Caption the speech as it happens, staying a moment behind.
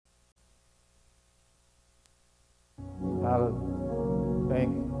Hallelujah.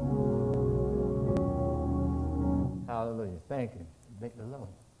 Thank you. Hallelujah. Thank you. Thank the Lord.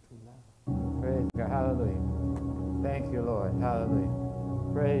 Praise God. Hallelujah. Thank you, Lord. Hallelujah.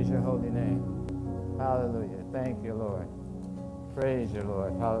 Praise your holy name. Hallelujah. Thank you, Lord. Praise you,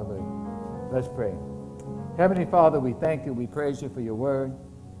 Lord. Hallelujah. Let's pray. Heavenly Father, we thank you. We praise you for your word.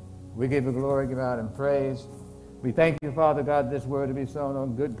 We give you glory, give out, and praise. We thank you, Father God, this word to be sown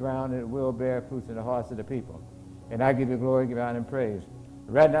on good ground and it will bear fruits in the hearts of the people. And I give you glory, give out, and praise.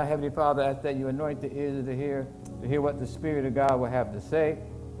 Right now, Heavenly Father, I ask that you anoint the ears to hear what the Spirit of God will have to say.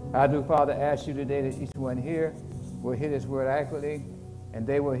 I do, Father, ask you today that each one here will hear this word accurately, and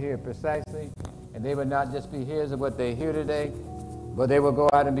they will hear precisely, and they will not just be hearers of what they hear today, but they will go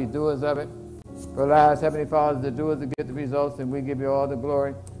out and be doers of it. For lives, Heavenly Father, the doers to get the results, and we give you all the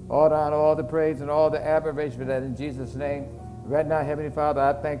glory, all the honor, all the praise, and all the admiration for that in Jesus' name. Right now, Heavenly Father,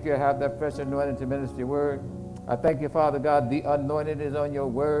 I thank you. I have that fresh anointing to minister your word. I thank you, Father God, the anointing is on your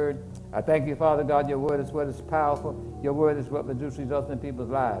word. I thank you, Father God, your word is what is powerful. Your word is what produces results in people's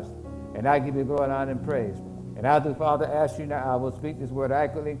lives. And I give you glory, honor, and praise. And I do, Father, ask you now, I will speak this word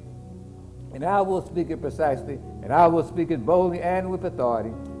accurately, and I will speak it precisely, and I will speak it boldly and with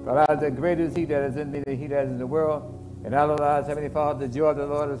authority. For I, the greater is he that is in me than he that is in the world. And I realize, Heavenly Father, the joy of the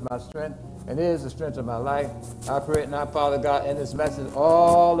Lord is my strength, and it is the strength of my life. I pray it now, Father God, in this message,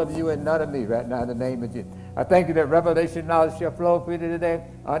 all of you and none of me right now in the name of Jesus. I thank you that revelation knowledge shall flow freely today,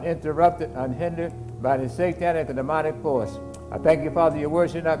 uninterrupted, unhindered by the satanic and demonic force. I thank you, Father, your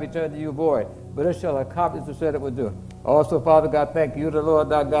word shall not return to you void, but it shall accomplish what said it would do. Also, Father God, thank you, the Lord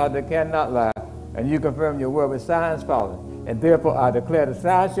thy God, that cannot lie, and you confirm your word with signs following. And therefore I declare the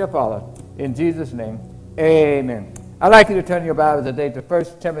signs shall follow. In Jesus' name, amen. I'd like you to turn your Bibles today to 1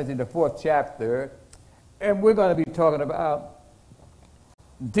 Timothy, the 4th chapter, and we're going to be talking about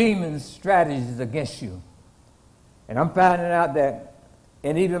demons' strategies against you. And I'm finding out that,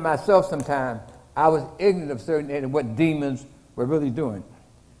 and even myself sometimes, I was ignorant of certain things and what demons were really doing.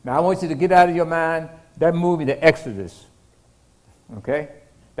 Now, I want you to get out of your mind that movie, The Exodus. Okay?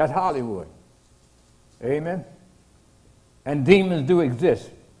 That's Hollywood. Amen? And demons do exist.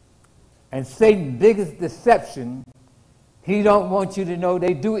 And Satan's biggest deception, he don't want you to know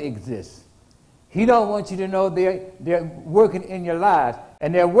they do exist. He don't want you to know they're working in your lives.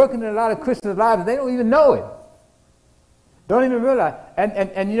 And they're working in a lot of Christians' lives, and they don't even know it. Don't even realize.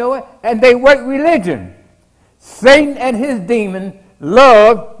 And you know what? And they work religion. Satan and his demons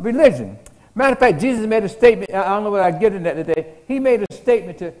love religion. Matter of fact, Jesus made a statement. I don't know what I get in that today. He made a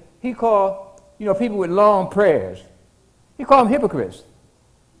statement he called, people with long prayers. He called them hypocrites.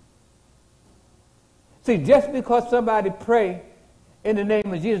 See, just because somebody pray in the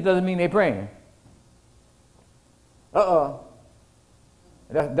name of Jesus doesn't mean they're praying. That's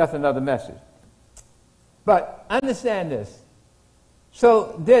another message. But understand this.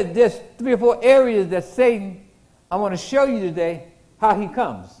 So there's 3 or 4 areas that Satan, I want to show you today how he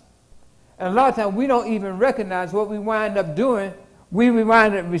comes. And a lot of times we don't even recognize what we wind up doing. We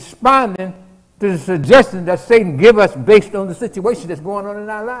wind up responding to the suggestions that Satan give us based on the situation that's going on in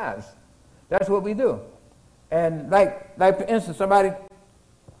our lives. That's what we do. And like for instance, somebody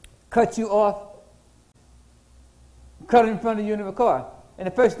cut you off, cut in front of you in a car. And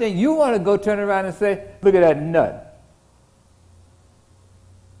the first thing you want to go turn around and say, look at that nut.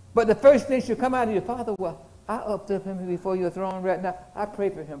 But the first thing should come out of your Father, well, I uplift him before your throne right now. I pray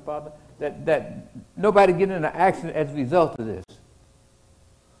for him, Father, that nobody get in an accident as a result of this.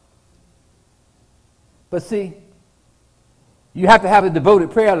 But see, you have to have a devoted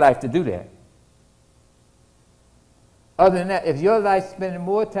prayer life to do that. Other than that, if your life spending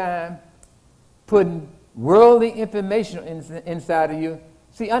more time putting worldly information inside of you,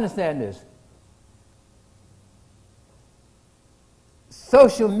 see, understand this.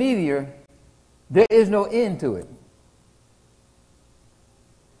 Social media, there is no end to it.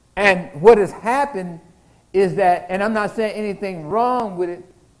 And what has happened is that, and I'm not saying anything wrong with it,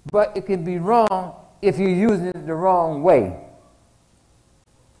 but it can be wrong if you're using it the wrong way.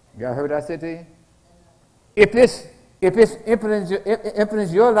 Y'all heard what I said to you? If it's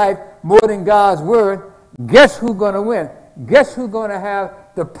influence your life more than God's word, guess who's going to win? Guess who's going to have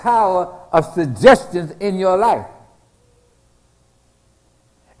the power of suggestions in your life?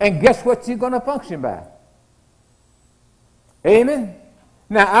 And guess what you're going to function by? Amen?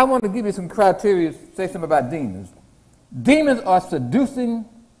 Now, I want to give you some criteria, say something about demons. Demons are seducing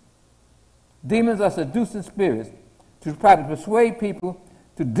spirits to try to persuade people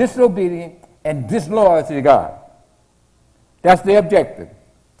to disobedience and disloyalty to God. That's their objective.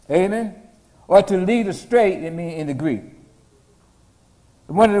 Amen? Or to lead astray, it means in the Greek.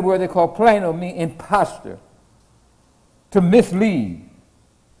 One of the words they call plano means imposter. to mislead.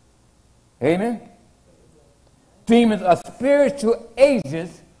 Amen? Demons are spiritual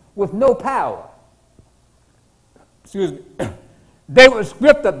agents with no power. Excuse me. They were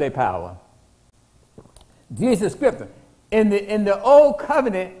stripped of their power. Jesus stripped them. In the old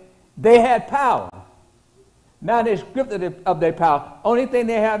covenant, they had power. Now they're stripped of their power. Only thing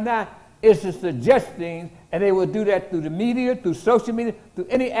they have now is to suggest things, and they will do that through the media, through social media, through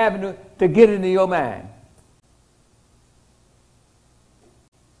any avenue to get into your mind.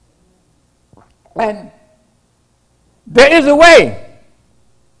 And there is a way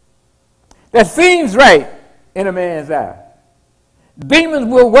that seems right in a man's eye. Demons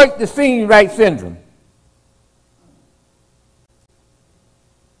will work the seem right syndrome.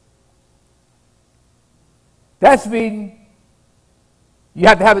 That's meaning you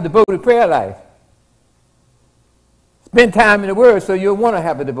have to have a devoted prayer life. Spend time in the Word so you'll want to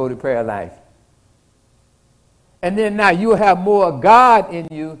have a devoted prayer life. And then now you'll have more God in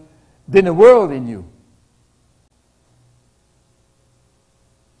you than the world in you.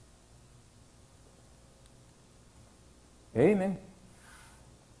 Amen.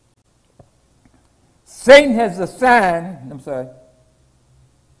 Satan has assigned,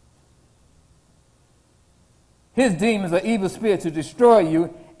 his demons are evil spirits to destroy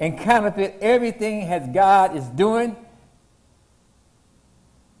you and counterfeit everything as God is doing,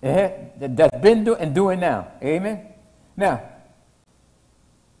 that's been doing and doing now. Amen. Now,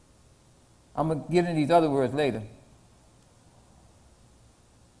 I'm going to get into these other words later.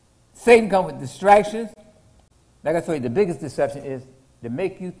 Satan comes with distractions. Like I told you, the biggest deception is to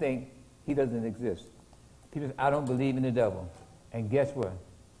make you think he doesn't exist. People say, I don't believe in the devil. And guess what?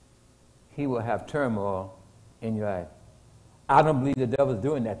 He will have turmoil in your life. I don't believe the devil's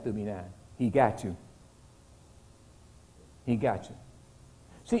doing that to me now. He got you. He got you.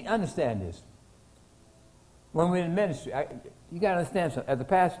 See, understand this. When we're in ministry, you got to understand something. As a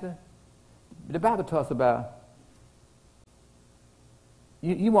pastor, the Bible talks about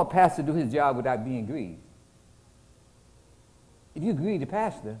you want pastor to do his job without being grieved. If you grieve the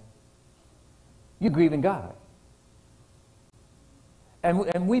pastor, you're grieving God.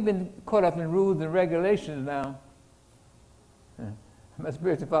 And we've been caught up in rules and regulations now. My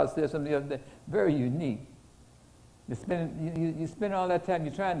spiritual father said something the other day, very unique. You spend all that time,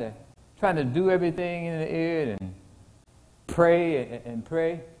 you're trying to do everything in the air and pray and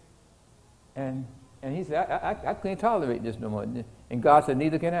pray. And he said, I can't tolerate this no more. And God said,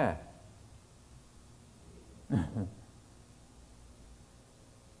 neither can I.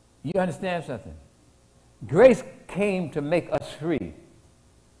 You understand something? Grace came to make us free.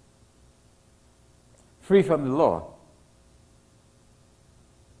 Free from the law.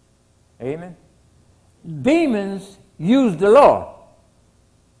 Amen? Demons use the law.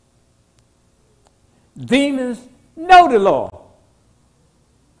 Demons know the law.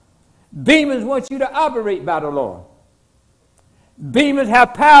 Demons want you to operate by the law. Demons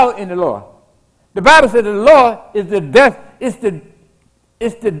have power in the law. The Bible says the law is the death, it's the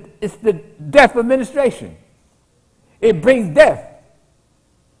death administration. It brings death.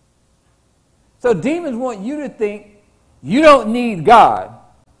 So demons want you to think you don't need God.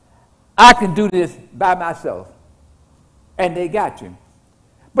 I can do this by myself. And they got you.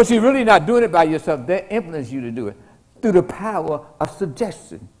 But you're really not doing it by yourself. They influence you to do it through the power of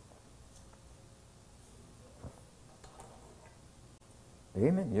suggestion.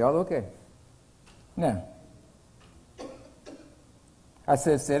 Amen. Y'all okay? Now, I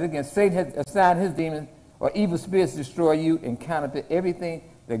said it again. Satan has assigned his demons or evil spirits to destroy you and counterfeit everything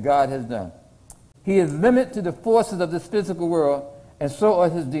that God has done. He is limited to the forces of this physical world, and so are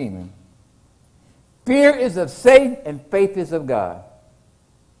his demons. Fear is of Satan and faith is of God.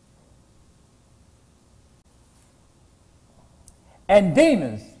 And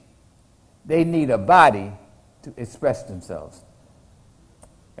demons, they need a body to express themselves.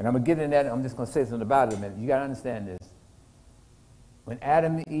 And I'm going to get into that. I'm just going to say something about it in a minute. You got to understand this. When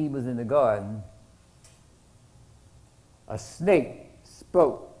Adam and Eve was in the garden, a snake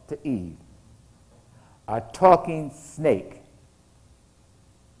spoke to Eve. A talking snake.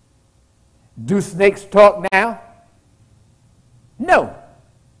 Do snakes talk now? No.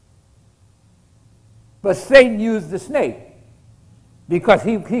 But Satan used the snake because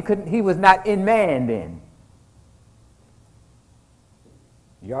he was not in man then.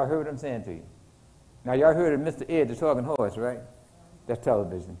 Y'all heard what I'm saying to you? Now y'all heard of Mr. Ed, the talking horse, right? That's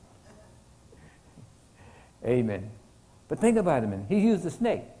television. Amen. But think about it a minute. He used the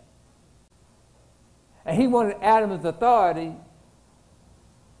snake. And he wanted Adam's authority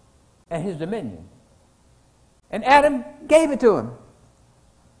and his dominion. And Adam gave it to him.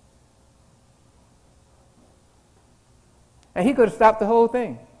 And he could have stopped the whole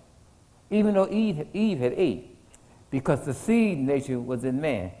thing, even though Eve had ate, because the seed nature was in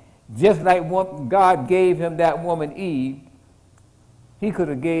man. Just like God gave him that woman Eve, he could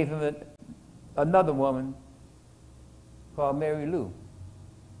have gave him another woman called Mary Lou.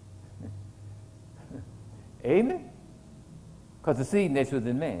 Amen? Because the seed nature was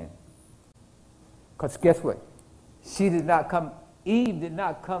in man. Because guess what? Eve did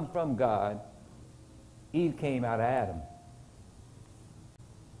not come from God. Eve came out of Adam.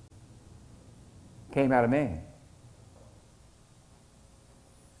 Came out of man.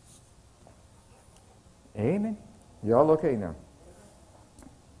 Amen? Y'all okay now?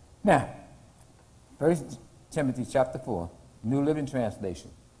 Now, 1 Timothy chapter 4, New Living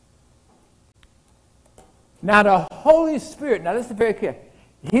Translation. Now the Holy Spirit, now listen very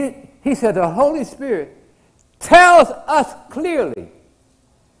carefully. He said the Holy Spirit tells us clearly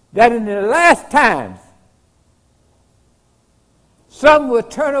that in the last times, some will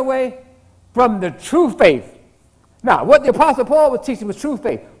turn away from the true faith. Now, what the Apostle Paul was teaching was true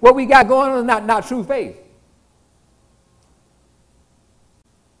faith. What we got going on is not true faith.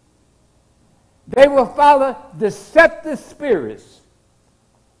 They will follow deceptive spirits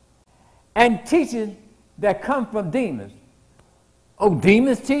and teaching that come from demons. Oh,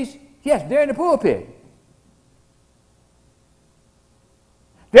 demons teach? Yes, they're in the pulpit.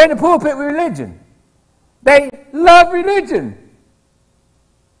 They're in the pulpit with religion. They love religion.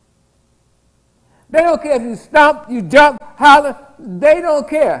 They don't care if you stomp, you jump, holler. They don't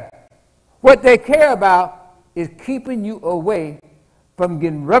care. What they care about is keeping you away from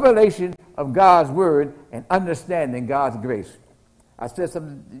getting revelation of God's word and understanding God's grace. I said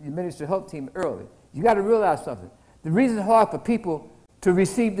something to the Ministry Help team earlier. You got to realize something. The reason it's hard for people to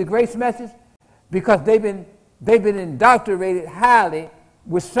receive the grace message because they've been indoctrinated highly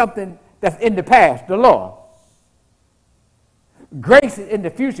with something that's in the past, the law. Grace is in the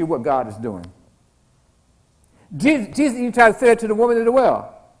future what God is doing. Jesus even tried to say it to the woman at the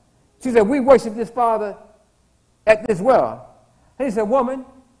well. She said, we worship this Father at this well. And he said, woman,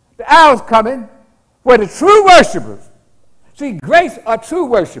 the hour's coming where the true worshipers, see, grace are true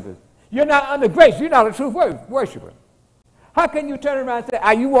worshipers. You're not under grace. You're not a true worshiper. How can you turn around and say,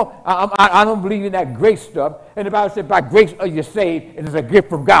 I don't believe in that grace stuff. And the Bible said, by grace are you saved, and it's a gift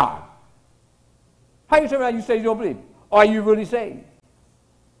from God. How you turn around and you say you don't believe? Are you really saved?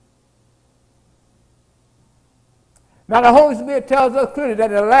 Now the Holy Spirit tells us clearly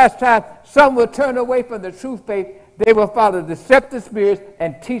that in the last time, some will turn away from the true faith. They will follow deceptive spirits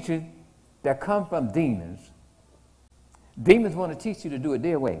and teachers that come from demons. Demons want to teach you to do it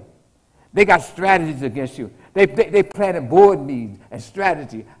their way. They got strategies against you. They planted board meetings and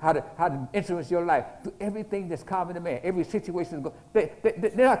strategy, how to influence your life through everything that's common to man. Every situation.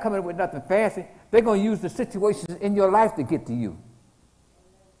 They're not coming up with nothing fancy. They're going to use the situations in your life to get to you,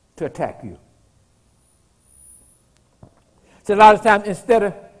 to attack you. So a lot of times, instead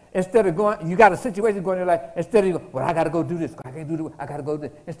of going, you got a situation going in your life, instead of you go, well, I got to go do this, I can't do this, I got to go do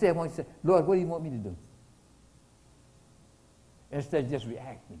this. Instead, you say, Lord, what do you want me to do? Instead of just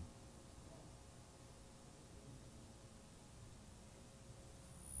reacting.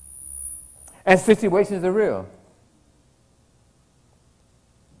 And situations are real.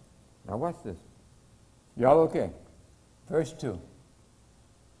 Now watch this. Y'all okay? Verse 2.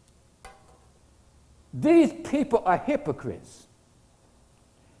 These people are hypocrites.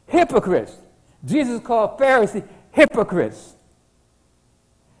 Hypocrites. Jesus called Pharisees hypocrites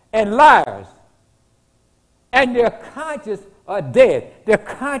and liars. And their conscience are dead. Their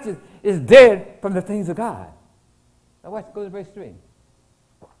conscience is dead from the things of God. Now watch, go to verse 3.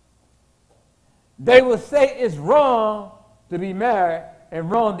 They will say it's wrong to be married and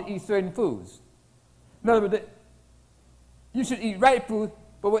wrong to eat certain foods. In other words, you should eat right food,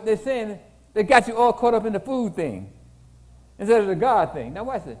 but what they're saying, they got you all caught up in the food thing instead of the God thing. Now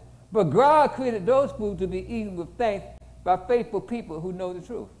watch this. But God created those foods to be eaten with thanks by faithful people who know the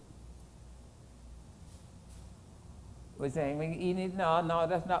truth. We're saying when you eat it, no,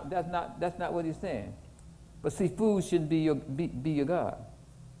 that's not what he's saying. But see, food shouldn't be your God.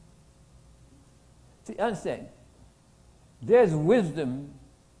 See, understand, there's wisdom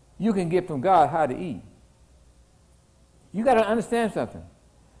you can get from God how to eat. You got to understand something.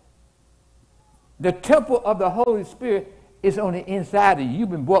 The temple of the Holy Spirit is on the inside of you.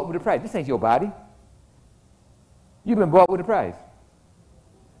 You've been bought with a price. This ain't your body. You've been bought with a price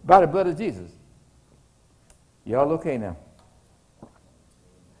by the blood of Jesus. Y'all okay now?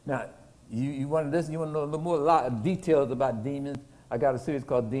 Now, you want to listen? You want to know a lot of details about demons? I got a series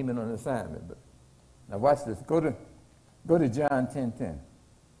called Demon on Assignment. But now watch this. Go to John 10:10.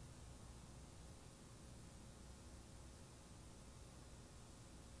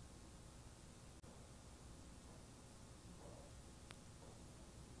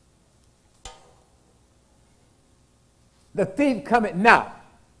 The thief cometh not.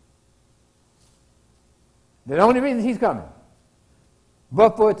 The only reason he's coming,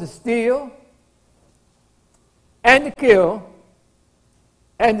 but for to steal and to kill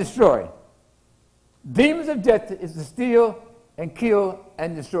and destroy. Demons' objective is to steal and kill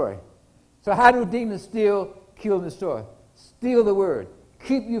and destroy. So how do demons steal, kill, and destroy? Steal the word.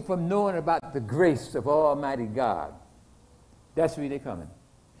 Keep you from knowing about the grace of Almighty God. That's where they're coming.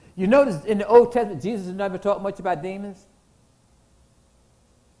 You notice in the Old Testament, Jesus never talked much about demons.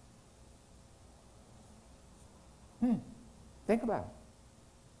 Think about it.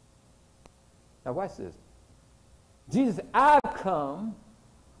 Now watch this. Jesus said, I've come,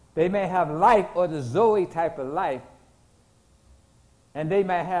 they may have life or the Zoe type of life, and they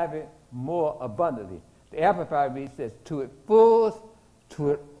may have it more abundantly. The Amplified reads says, to it fulls,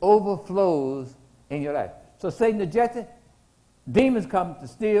 to it overflows in your life. So Satan objected, demons come to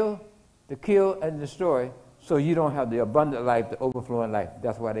steal, to kill, and destroy, so you don't have the abundant life, the overflowing life.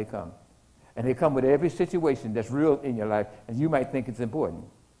 That's why they come. And they come with every situation that's real in your life, and you might think it's important.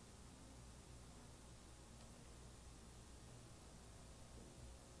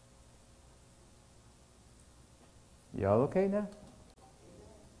 Y'all okay now?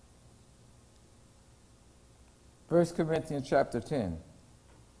 1 Corinthians chapter 10,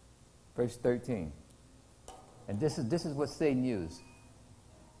 verse 13. And this is what Satan used.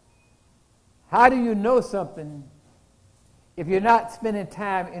 How do you know something if you're not spending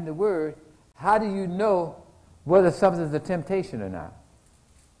time in the Word? How do you know whether something is a temptation or not?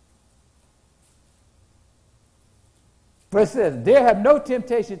 Verse says, there have no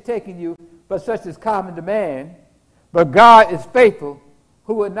temptation taken you, but such as common to man. But God is faithful,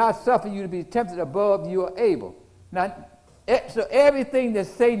 who will not suffer you to be tempted above you are able. Now, so everything that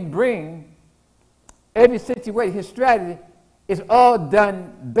Satan brings, every situation, his strategy, is all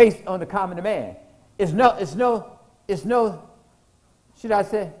done based on the common to man. It's no, should I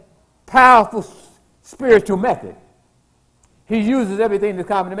say, powerful spiritual method. He uses everything that's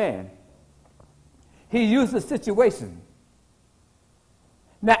common to man. He uses situation.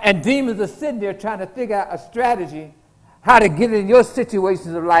 Now, and demons are sitting there trying to figure out a strategy how to get in your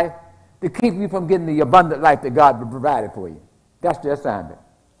situations of life to keep you from getting the abundant life that God provided for you. That's their assignment.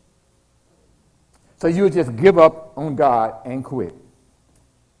 So you just give up on God and quit.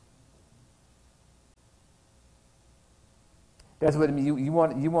 That's what it means. You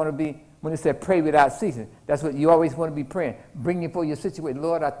want to be, when it said pray without ceasing, that's what you always want to be praying. Bringing for your situation.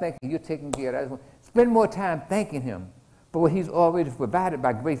 Lord, I thank you. You're taking care of that. Spend more time thanking him for what he's already provided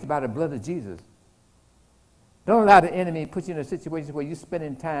by grace, by the blood of Jesus. Don't allow the enemy to put you in a situation where you're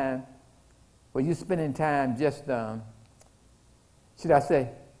spending time just, should I say,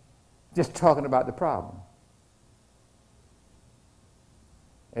 just talking about the problem.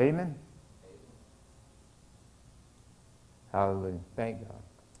 Amen? Hallelujah. Thank God.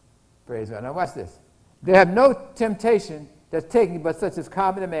 Praise God. Now watch this. They have no temptation that's taken you but such as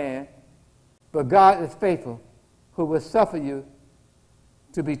common to man, but God is faithful, who will suffer you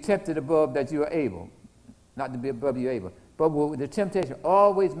to be tempted above that you are able. Not to be above you able. But with the temptation,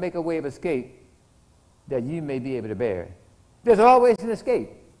 always make a way of escape that you may be able to bear it. There's always an escape.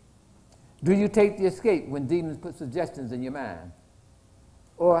 Do you take the escape when demons put suggestions in your mind?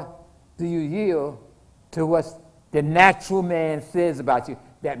 Or do you yield to what the natural man says about you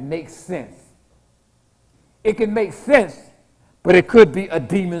that makes sense? It can make sense, but it could be a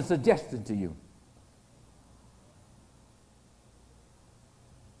demon suggestion to you.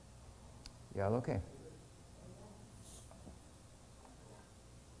 Y'all okay?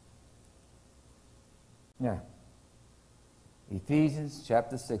 Now, Ephesians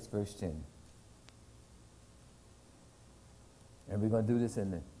chapter 6, verse 10. And we're going to do this in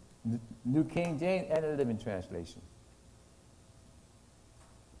the New King James and the Living Translation.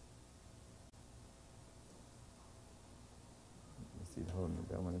 Let's see, hold on.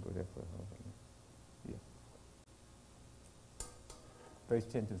 I want to go there for a moment. Yeah. Verse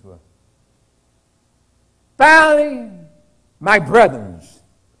 10 to 12. Finally, my brethren,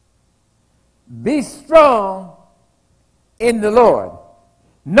 be strong in the Lord.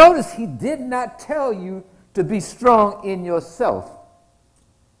 Notice he did not tell you to be strong in yourself.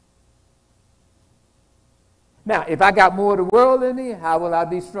 Now, if I got more of the world in me, how will I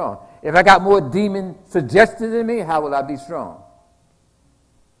be strong? If I got more demon suggestions in me, how will I be strong?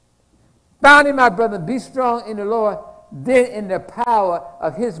 Finally, my brother, be strong in the Lord, then in the power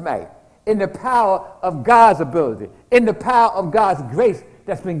of his might, in the power of God's ability, in the power of God's grace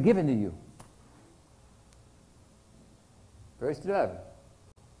that's been given to you. Verse 11.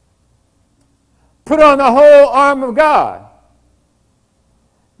 Put on the whole armor of God,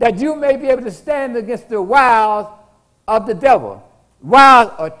 that you may be able to stand against the wiles of the devil,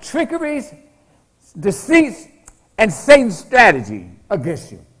 wiles or trickeries, deceits, and Satan's strategy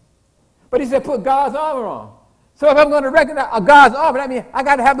against you. But he said, put God's armor on. So if I'm going to recognize God's armor, that means I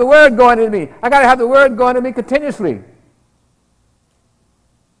got to have the word going in me. I got to have the word going in me continuously.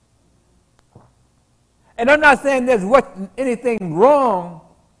 And I'm not saying there's anything wrong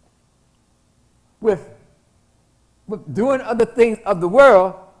with doing other things of the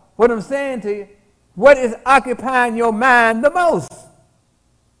world. What I'm saying to you, what is occupying your mind the most?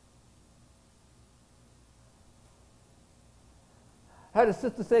 I heard a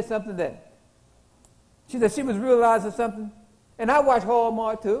sister say something that she said she was realizing something, and I watch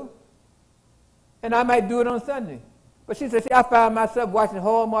Hallmark too, and I might do it on Sunday. But she said, see, I find myself watching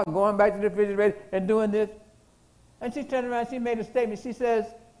Hallmark, going back to the refrigerator and doing this. And she turned around, she made a statement. She says,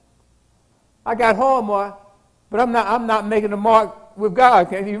 I got Hallmark, but I'm not making a mark with God.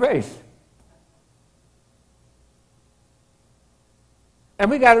 Can't erase. And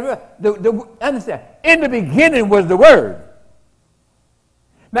we got to understand, in the beginning was the Word.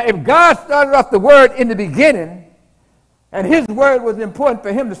 Now, if God started off the Word in the beginning, and His Word was important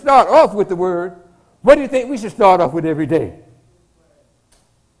for Him to start off with the Word, what do you think we should start off with every day?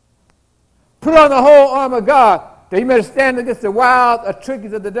 Put on the whole armor of God, that you may stand against the wiles or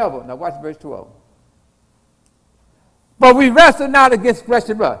trickeries of the devil. Now watch verse 12. But we wrestle not against flesh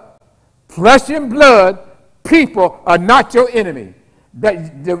and blood. Flesh and blood, people are not your enemy.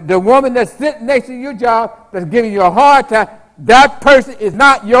 The woman that's sitting next to your job, that's giving you a hard time, that person is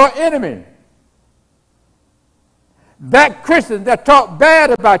not your enemy. That Christian that talk bad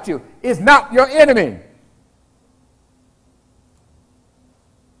about you is not your enemy.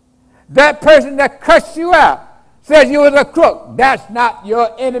 That person that cussed you out, says you was a crook, that's not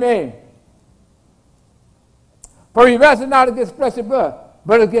your enemy. For we wrestle not against flesh and blood,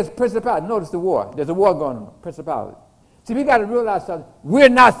 but against principalities. Notice the war. There's a war going on, principalities. See, we got to realize something. We're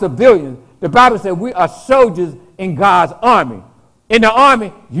not civilians. The Bible says we are soldiers in God's army. In the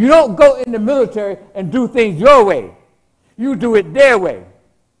army, you don't go in the military and do things your way. You do it their way.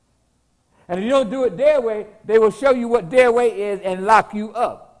 And if you don't do it their way, they will show you what their way is and lock you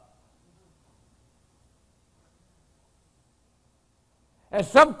up. And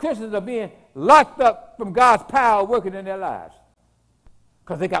some Christians are being locked up from God's power working in their lives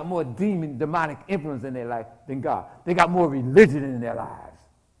because they got more demonic influence in their life than God. They got more religion in their lives.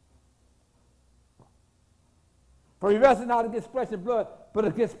 For we wrestle not against flesh and blood, but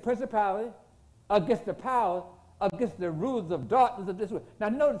against principality, against the power, against the rulers of darkness of this world. Now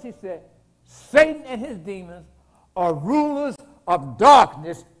notice he said, Satan and his demons are rulers of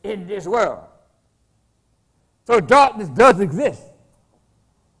darkness in this world. So darkness does exist.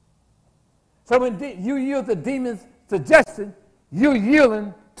 So when you yield to demons' suggestion, you're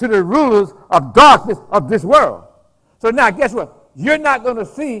yielding to the rulers of darkness of this world. So now guess what? You're not going to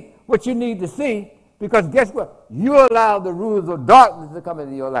see what you need to see because guess what? You allow the rulers of darkness to come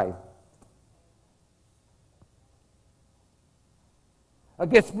into your life.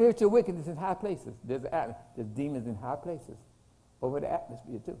 Against spiritual wickedness in high places. There's demons in high places over the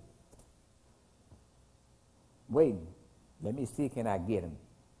atmosphere too. Waiting. Let me see, can I get him?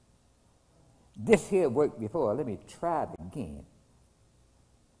 This here worked before. Let me try it again.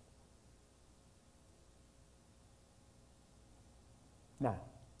 Now,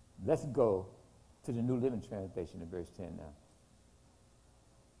 let's go to the New Living Translation in verse 10 now.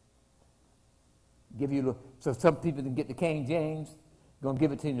 Give you so some people can get the King James. Going to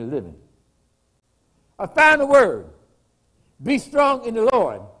give it to you in the Living. I found the word. Be strong in the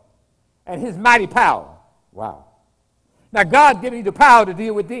Lord and his mighty power. Wow. Now, God's giving you the power to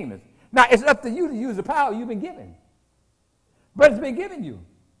deal with demons. Now, it's up to you to use the power you've been given. But it's been given you.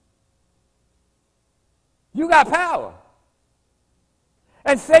 You got power.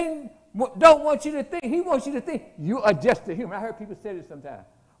 And Satan don't want you to think. He wants you to think you are just a human. I heard people say this sometimes.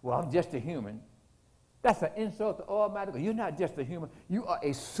 Well, I'm just a human. That's an insult to Almighty God. You're not just a human. You are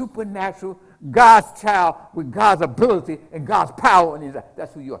a supernatural God's child with God's ability and God's power in his life.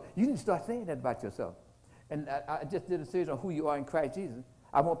 That's who you are. You need to start saying that about yourself. And I just did a series on who you are in Christ Jesus.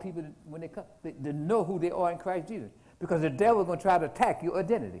 I want people, when they come, to know who they are in Christ Jesus. Because the devil is going to try to attack your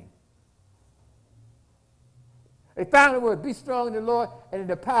identity. They found the word, be strong in the Lord and in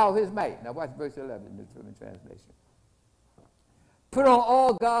the power of his might. Now watch verse 11 in the New Living Translation. Put on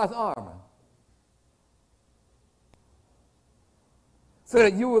all God's armor so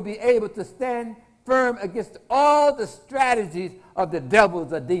that you will be able to stand firm against all the strategies of the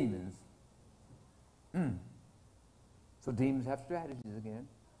devils or demons. So demons have strategies again.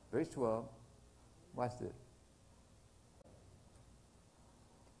 Verse 12. Watch this.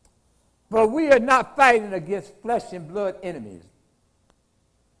 For we are not fighting against flesh and blood enemies,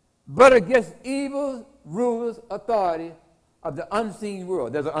 but against evil rulers, authority of the unseen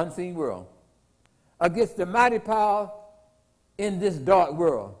world. There's an unseen world. Against the mighty power in this dark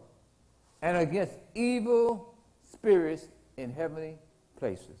world, and against evil spirits in heavenly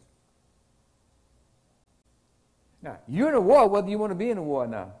places. Now, you're in a war whether you want to be in a war or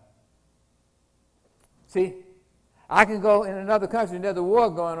not. See, I can go in another country and there's a war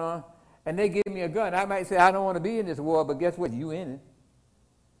going on, and they give me a gun. I might say, I don't want to be in this war, but guess what? You in it.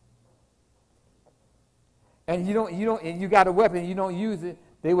 And and you got a weapon, you don't use it,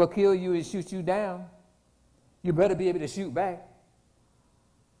 they will kill you and shoot you down. You better be able to shoot back.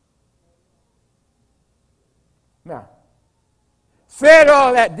 Now, said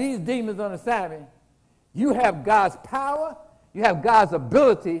all that, these demons on assignment, you have God's power, you have God's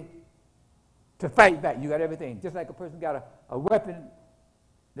ability to fight back. You got everything. Just like a person got a weapon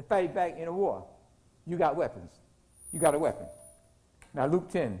to fight back in a war. You got weapons. You got a weapon. Now, Luke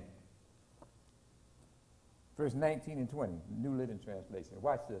 10, verse 19 and 20, New Living Translation.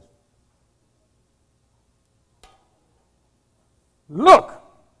 Watch this. Look,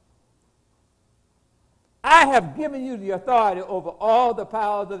 I have given you the authority over all the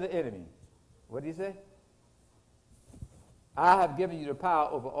powers of the enemy. What did he say? I have given you the power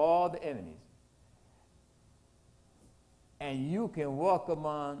over all the enemies. And you can walk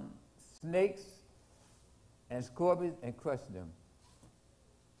among snakes and scorpions and crush them.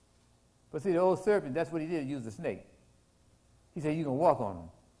 But see, the old serpent, that's what he did, use the snake. He said, you can walk on them.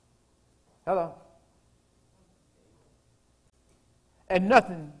 Hello? And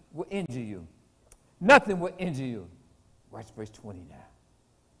nothing will injure you. Nothing will injure you. Watch verse 20 now.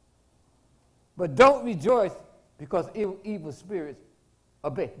 But don't rejoice because evil spirits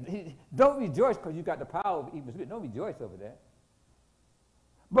obey. Don't rejoice because you got the power of evil spirits. Don't rejoice over that.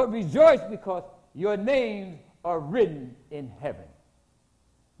 But rejoice because your names are written in heaven.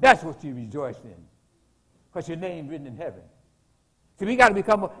 That's what you rejoice in. Because your name written in heaven. See, we got to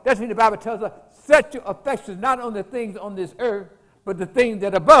become, that's what the Bible tells us, set your affections not on the things on this earth, but the things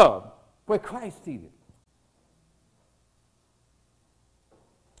that are above, where Christ seated.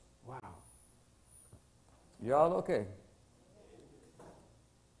 Wow. Y'all okay?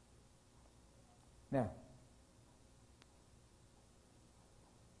 Now,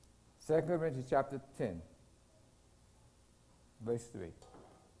 2 Corinthians chapter 10, verse 3.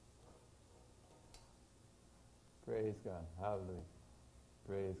 Praise God. Hallelujah.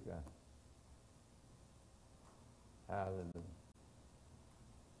 Praise God. Hallelujah.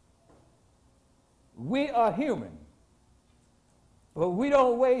 We are human, but we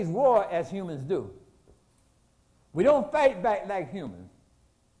don't wage war as humans do. We don't fight back like humans.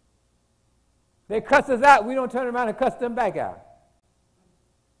 They cuss us out, we don't turn around and cuss them back out.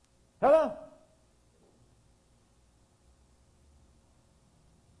 Hello?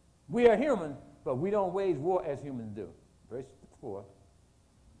 We are human, but we don't wage war as humans do. Verse 4.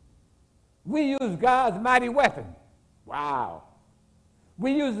 We use God's mighty weapon. Wow.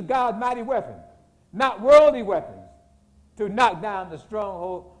 We use God's mighty weapon, not worldly weapons, to knock down the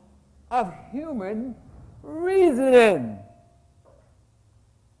stronghold of human reasoning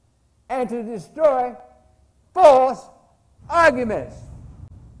and to destroy false arguments.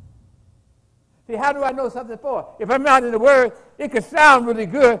 See, how do I know something's false? If I'm not in the Word, it could sound really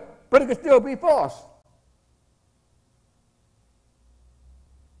good, but it could still be false.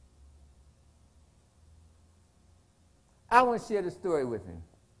 I want to share this story with you.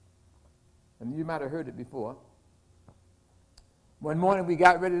 And you might have heard it before. One morning we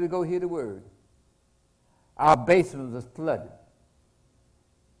got ready to go hear the word. Our basement was flooded.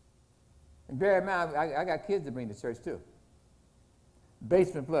 And bear in mind, I got kids to bring to church too.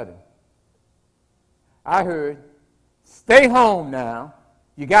 Basement flooded. I heard, stay home now.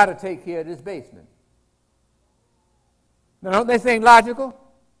 You got to take care of this basement. Now, don't they seem logical?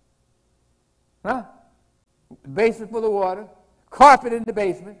 Huh? Basement full of water, carpet in the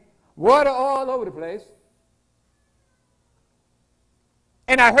basement, water all over the place.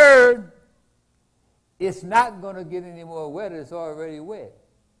 And I heard, it's not going to get any more wet, it's already wet.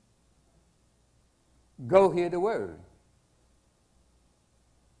 Go hear the word.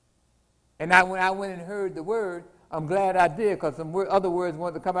 And when I went and heard the word, I'm glad I did, because some other words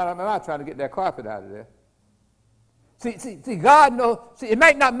wanted to come out of my mouth trying to get that carpet out of there. See, God knows. See, it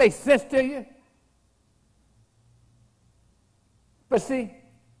might not make sense to you. But see,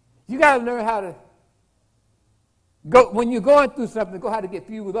 you got to learn how to go, when you're going through something, go how to get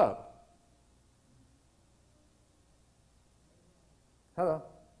fueled up. Hello?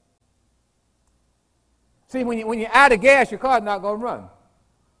 See, when you're out of gas, your car's not going to run.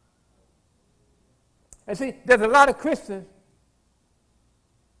 And see, there's a lot of Christians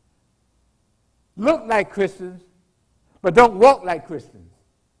look like Christians, but don't walk like Christians.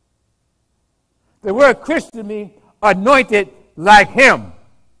 The word Christian means anointed like him.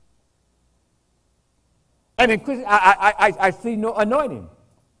 And in Christian, I see no anointing.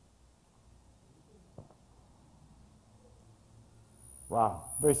 Wow.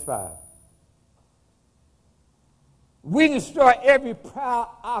 Verse 5. We destroy every proud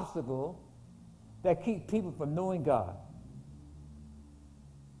obstacle that keeps people from knowing God.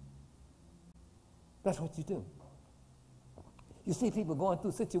 That's what you do. You see people going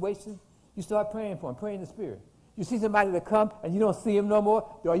through situations, you start praying for them, praying in the Spirit. You see somebody that come and you don't see him no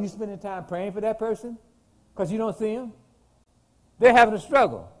more, are you spending time praying for that person? Because you don't see him? They're having a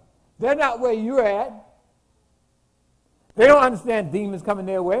struggle. They're not where you're at. They don't understand demons coming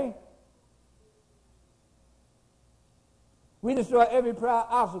their way. We destroy every proud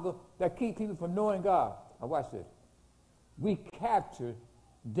obstacle that keeps people from knowing God. Now watch this. We capture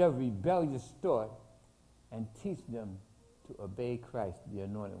their rebellious thought and teach them to obey Christ, the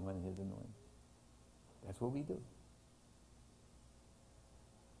anointed one, and his anointing. That's what we do.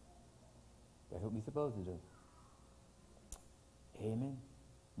 That's what we're supposed to do. Amen.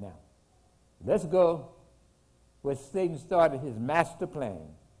 Now, let's go where Satan started his master plan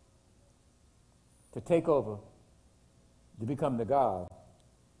to take over, to become the God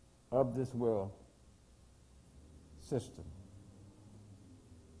of this world system.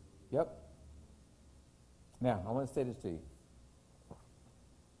 Yep. Now, I want to say this to you.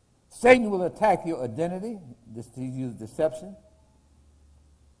 Satan will attack your identity. He uses deception.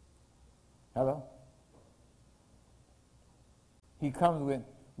 Hello? He comes with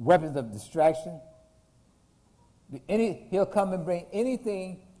weapons of distraction. He'll come and bring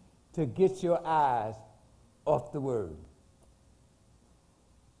anything to get your eyes off the word.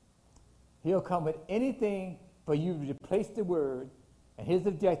 He'll come with anything for you to replace the word, and his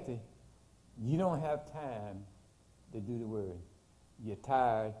objective, you don't have time to do the word. You're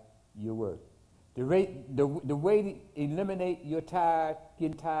tired, you work. The way to eliminate your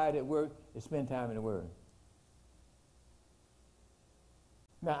getting tired at work is spend time in the word.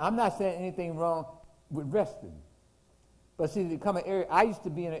 Now, I'm not saying anything wrong with resting. But see, there come an area, I used to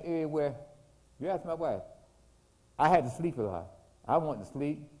be in an area where, you ask my wife, I had to sleep a lot. I wanted to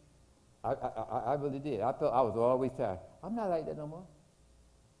sleep. I really did. I felt I was always tired. I'm not like that no more.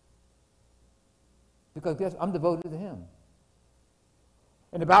 Because guess I'm devoted to him.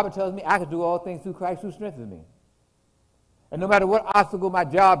 And the Bible tells me I can do all things through Christ who strengthens me. And no matter what obstacle my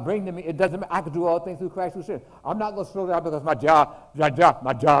job brings to me, it doesn't matter. I can do all things through Christ who strengthens me. I'm not going to slow down because my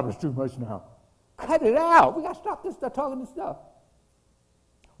job is too much now. Cut it out. We got to stop this stuff, talking this stuff.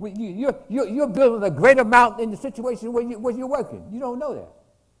 You're building a greater mountain in the situation where you're working. You don't know that.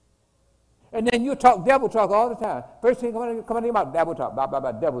 And then you talk devil talk all the time. First thing come on about devil talk,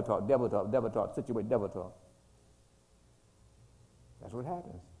 devil talk, situation, devil talk. That's what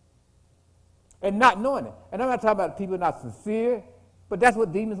happens. And not knowing it. And I'm not talking about people not sincere, but that's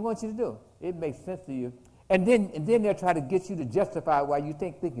what demons want you to do. It makes sense to you. And then they'll try to get you to justify why you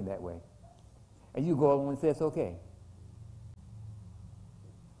thinking that way. And you go on and say it's okay.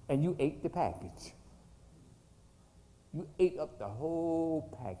 And you ate the package. You ate up the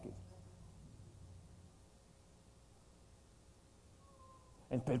whole package.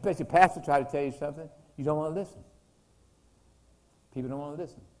 And especially pastor try to tell you something, you don't want to listen. People don't want to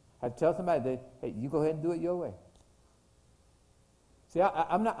listen. I tell somebody that, hey, you go ahead and do it your way. See,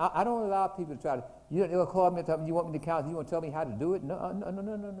 I don't allow people to try to, they'll call me and tell me, you want me to counsel, you want to tell me how to do it? No.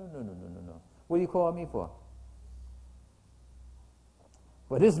 What do you call me for?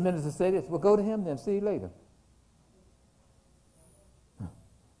 Well, this minister say this. Well, go to him then. See you later.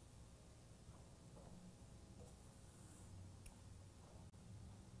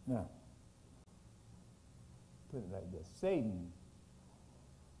 Now, put it like this. Satan,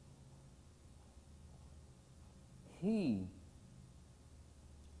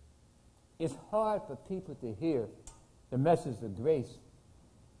 it's hard for people to hear the message of grace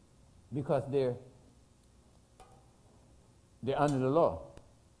because they're under the law.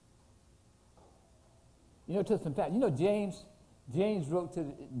 Till sometimes, James wrote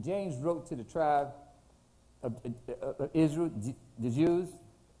to the tribe of Israel, the Jews,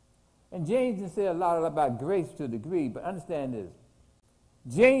 and James didn't say a lot about grace to a degree, but understand this.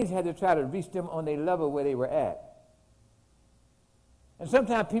 James had to try to reach them on their level where they were at. And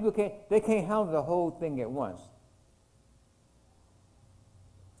sometimes people can't handle the whole thing at once.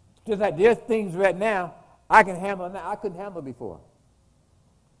 Just like there's things right now I can handle now I couldn't handle before.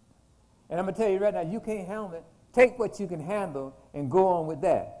 And I'm going to tell you right now, you can't handle it. Take what you can handle and go on with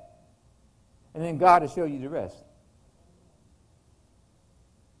that. And then God will show you the rest.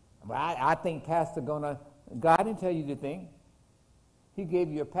 Well, I think Pastor God didn't tell you to think. He gave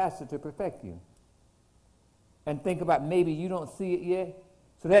you a pastor to perfect you. And think about maybe you don't see it yet.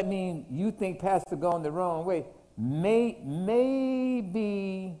 So that means you think Pastor going the wrong way. Maybe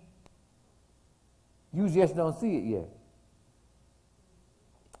you just don't see it yet.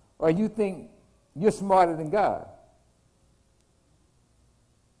 Or you think you're smarter than God.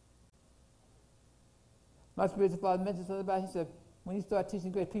 My spiritual father mentioned something about it. He said, when he started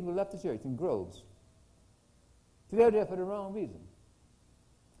teaching grace, people left the church in groves. So they're there for the wrong reason.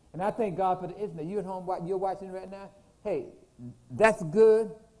 And I thank God for the internet. You at home, you're watching right now. Hey, that's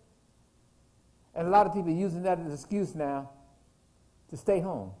good. And a lot of people are using that as an excuse now to stay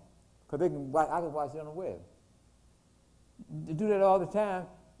home. Because I can watch it on the web. To do that all the time,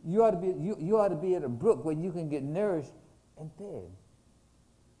 you ought to be at a brook where you can get nourished and fed.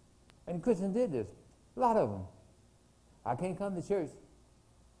 And Christians did this. A lot of them. I can't come to church.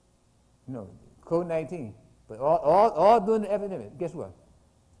 COVID-19. But all during the epidemic, guess what?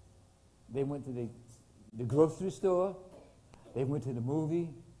 They went to the grocery store. They went to the movie.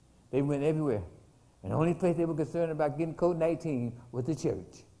 They went everywhere. And the only place they were concerned about getting COVID-19 was the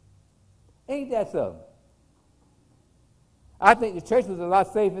church. Ain't that something? I think the church was a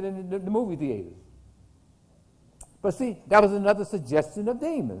lot safer than the movie theaters. But see, that was another suggestion of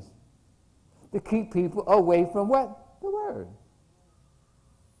demons. To keep people away from what? The Word.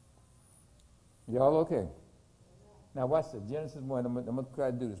 Y'all okay? Now watch this. Genesis 1, I'm going to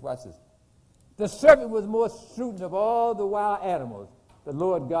try to do this. Watch this. The serpent was more shrewd of all the wild animals the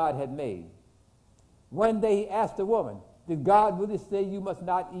Lord God had made. One day he asked the woman, did God really say you must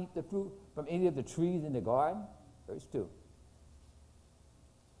not eat the fruit from any of the trees in the garden? Verse 2.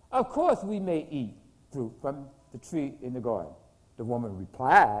 Of course we may eat fruit from the tree in the garden. The woman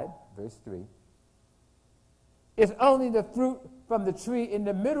replied, verse 3, it's only the fruit from the tree in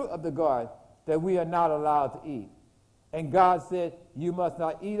the middle of the garden that we are not allowed to eat. And God said, you must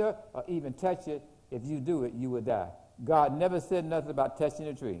not eat it or even touch it. If you do it, you will die. God never said nothing about touching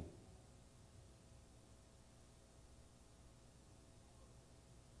a tree.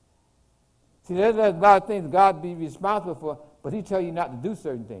 See, there's a lot of things God be responsible for, but he tell you not to do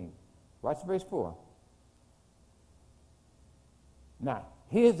certain things. Watch verse 4. Now,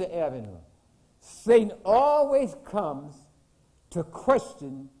 here's the avenue. Satan always comes to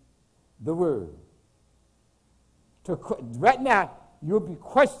question the word. Right now, you'll be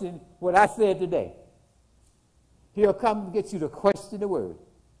questioning what I said today. He'll come to get you to question the word.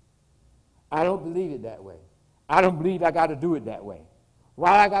 I don't believe it that way. I don't believe I got to do it that way.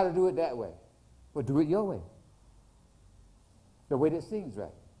 Why I got to do it that way? Well, do it your way. The way that seems right.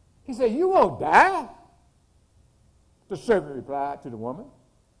 He said, you won't die. The serpent replied to the woman.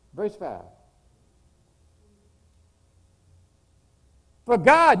 Verse 5. For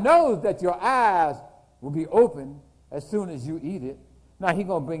God knows that your eyes will be open as soon as you eat it. Now he's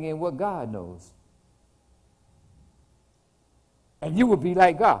going to bring in what God knows. And you will be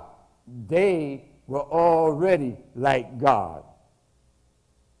like God. They were already like God.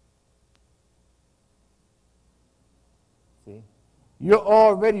 See? You're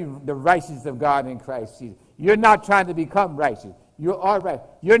already the righteousness of God in Christ Jesus. You're not trying to become righteous. You're all right.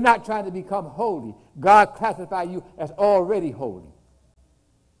 You're not trying to become holy. God classifies you as already holy.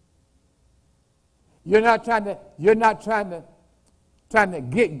 You're not trying to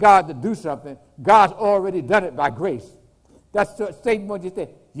get God to do something. God's already done it by grace. That's what Satan wants you to say.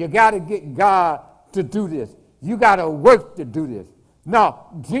 You got to get God to do this. You got to work to do this. No,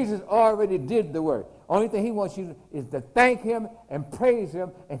 Jesus already did the work. Only thing he wants you to do is to thank him and praise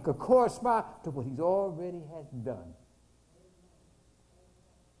him and correspond to what he's already has done.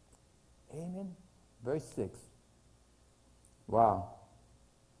 Amen. Verse 6. Wow.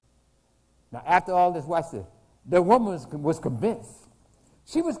 Now, after all this, watch this. The woman was convinced.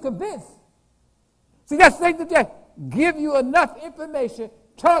 She was convinced. See, that's Satan today. Give you enough information,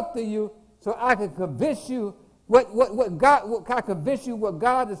 talk to you, so I can convince you what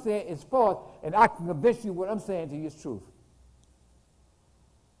God is saying is false, and I can convince you what I'm saying to you is truth.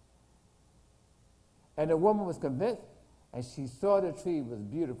 And the woman was convinced, and she saw the tree was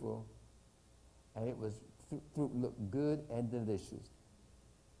beautiful, and it was fruit looked good and delicious.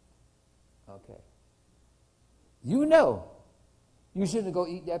 Okay. You know you shouldn't go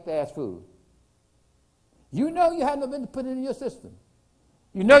eat that fast food. You know you haven't been put it in your system.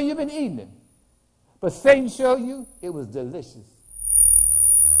 You know you've been eating it. But Satan showed you it was delicious.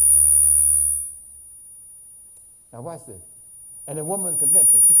 Now watch this. And the woman was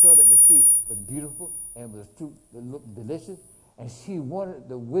convinced, and she saw that the tree was beautiful and was fruit that looked delicious, and she wanted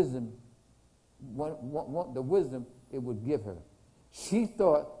the wisdom want the wisdom it would give her. She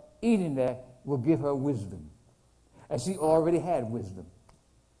thought eating that would give her wisdom. And she already had wisdom.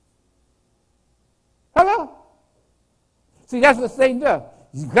 Hello? See, that's what Satan does.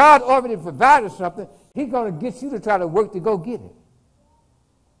 God already provided something. He's going to get you to try to work to go get it.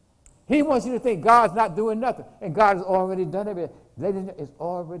 He wants you to think God's not doing nothing. And God has already done everything. Ladies, it's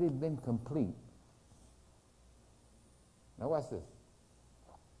already been complete. Now watch this.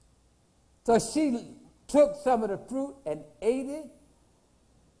 So she took some of the fruit and ate it.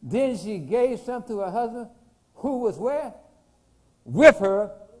 Then she gave some to her husband, who was where? With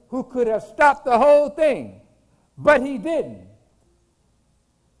her, who could have stopped the whole thing. But he didn't.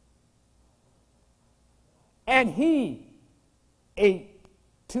 And he ate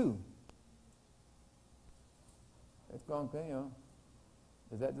too. Let's go on, continue on.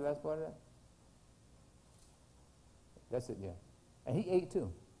 Is that the last part of that? That's it, yeah. And he ate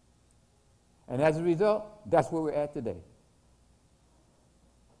too. And as a result, that's where we're at today.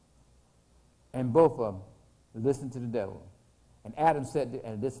 And both of them listened to the devil. And Adam sat there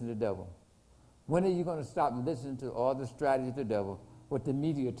and listened to the devil. When are you going to stop listening to all the strategies of the devil, what the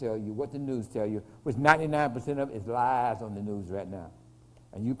media tell you, what the news tell you, which 99% of it is lies on the news right now.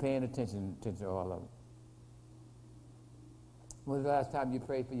 And you paying attention to all of it. When was the last time you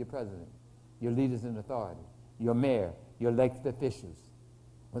prayed for your president, your leaders in authority, your mayor, your elected officials?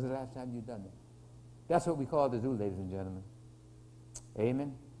 When was the last time you've done that? That's what we call to do, ladies and gentlemen.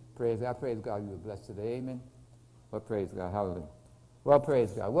 Amen. Praise God. Praise God. You were blessed today. Amen. Well, praise God. Hallelujah. Well,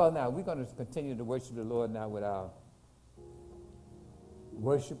 praise God. Well, now, we're going to continue to worship the Lord now with our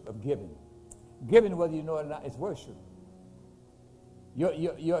worship of giving. Giving, whether you know it or not, is worship.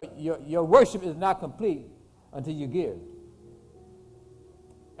 Your worship is not complete until you give.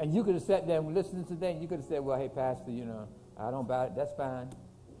 And you could have sat there and listened today, and you could have said, well, hey, Pastor, you know, I don't buy it. That's fine.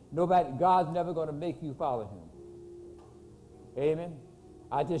 God's never going to make you follow him. Amen.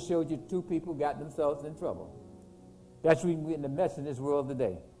 I just showed you two people got themselves in trouble. That's when we're in the mess in this world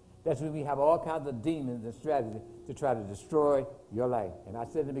today. That's when we have all kinds of demons and strategies to try to destroy your life. And I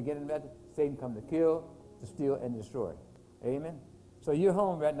said in the beginning of the message, Satan comes to kill, to steal, and destroy. Amen. So you're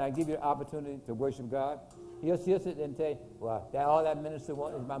home right now. I give you the opportunity to worship God. He'll sit there and tell you, well, all that minister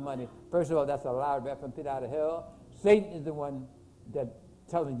wants is my money. First of all, that's a loud rap from pit out of hell. Satan is the one that's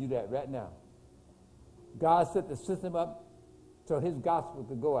telling you that right now. God set the system up so his gospel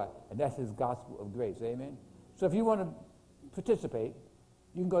could go out, and that's his gospel of grace. Amen. So if you want to participate,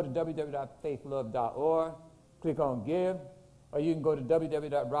 you can go to www.faithlove.org, click on Give, or you can go to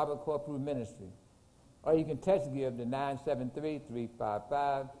www.Corprew Ministry. Or you can text Give to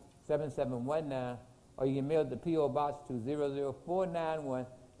 973-355-7719, or you can mail the P.O. Box to 00491.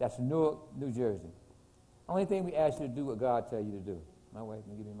 That's Newark, New Jersey. Only thing we ask you to do what God tells you to do. My wife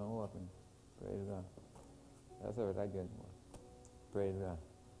can give me my offering. Praise God. That's all right. I get it. Praise God.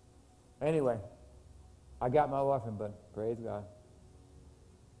 Anyway, I got my offering, but praise God.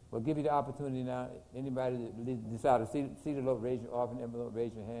 We'll give you the opportunity now. Anybody that decide to see the Lord, raise your offering envelope,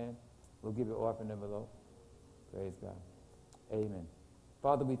 raise your hand. We'll give you an offering envelope. Praise God. Amen.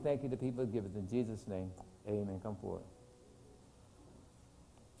 Father, we thank you to people who give us in Jesus' name. Amen. Come forward.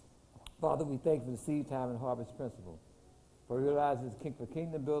 Father, we thank you for the seed time and harvest principle. For realizing it's for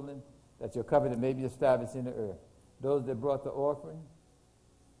kingdom building, that your covenant may be established in the earth. Those that brought the offering,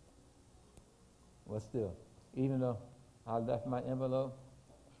 well, still, even though I left my envelope,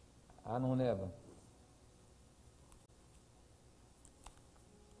 I don't ever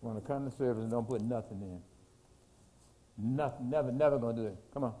want to come to service and don't put nothing in. Nothing, never going to do it.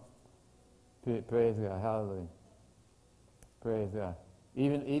 Come on. Praise God. Hallelujah. Praise God.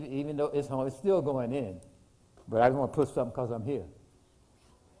 Even though it's home, it's still going in. But I just want to put something because I'm here.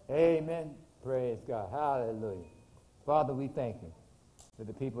 Amen. Praise God. Hallelujah. Father, we thank you for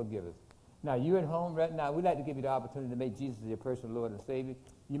the people give us. Now, you're at home right now. We'd like to give you the opportunity to make Jesus your personal Lord and Savior.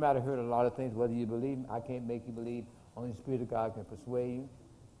 You might have heard a lot of things, whether you believe him. I can't make you believe. Only the Spirit of God can persuade you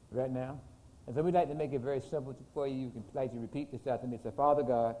right now. And so we'd like to make it very simple for you. You can like to repeat this after me. Say, Father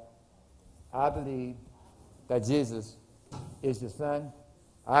God, I believe that Jesus is your Son.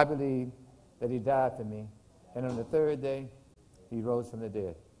 I believe that he died for me. And on the third day, he rose from the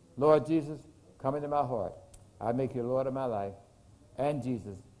dead. Lord Jesus, come into my heart. I make you Lord of my life. And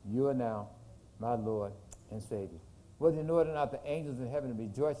Jesus, you are now my Lord and Savior. Whether you know it or not, the angels in heaven are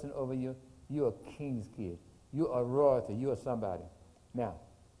rejoicing over you. You're a king's kid. You are royalty. You are somebody. Now,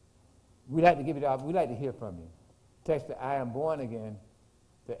 we'd like to give you the we'd like to hear from you. Text the I am born again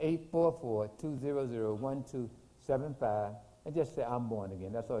to 844-200-1275 and just say I'm born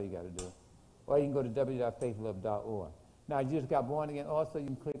again. That's all you got to do. Or you can go to www.faithlove.org. Now, you just got born again. Also, you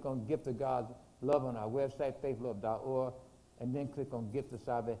can click on Gift of God Love on our website, faithlove.org, and then click on Gift of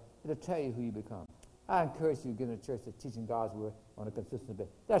Salvation. It'll tell you who you become. I encourage you to get in a church that's teaching God's word on a consistent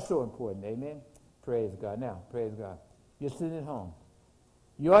basis. That's so important, amen? Praise God. Now, praise God. You're sitting at home.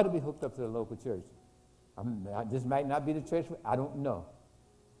 You ought to be hooked up to the local church. This might not be the church, I don't know.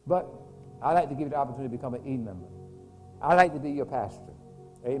 But I'd like to give you the opportunity to become an E-member. I'd like to be your pastor.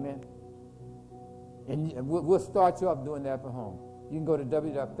 Amen? And we'll start you off doing that from home. You can go to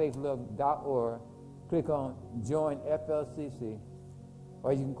www.faithlove.org, click on Join FLCC,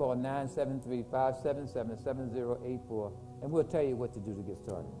 or you can call 973-577-7084, and we'll tell you what to do to get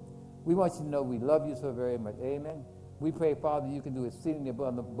started. We want you to know we love you so very much. Amen? We pray, Father, you can do exceedingly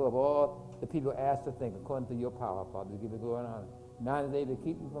above all the people ask to think, according to your power, Father. We give you glory and honor. Now is able to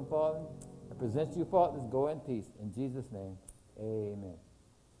keep you from falling and present you faultless. Go in peace. In Jesus' name, amen.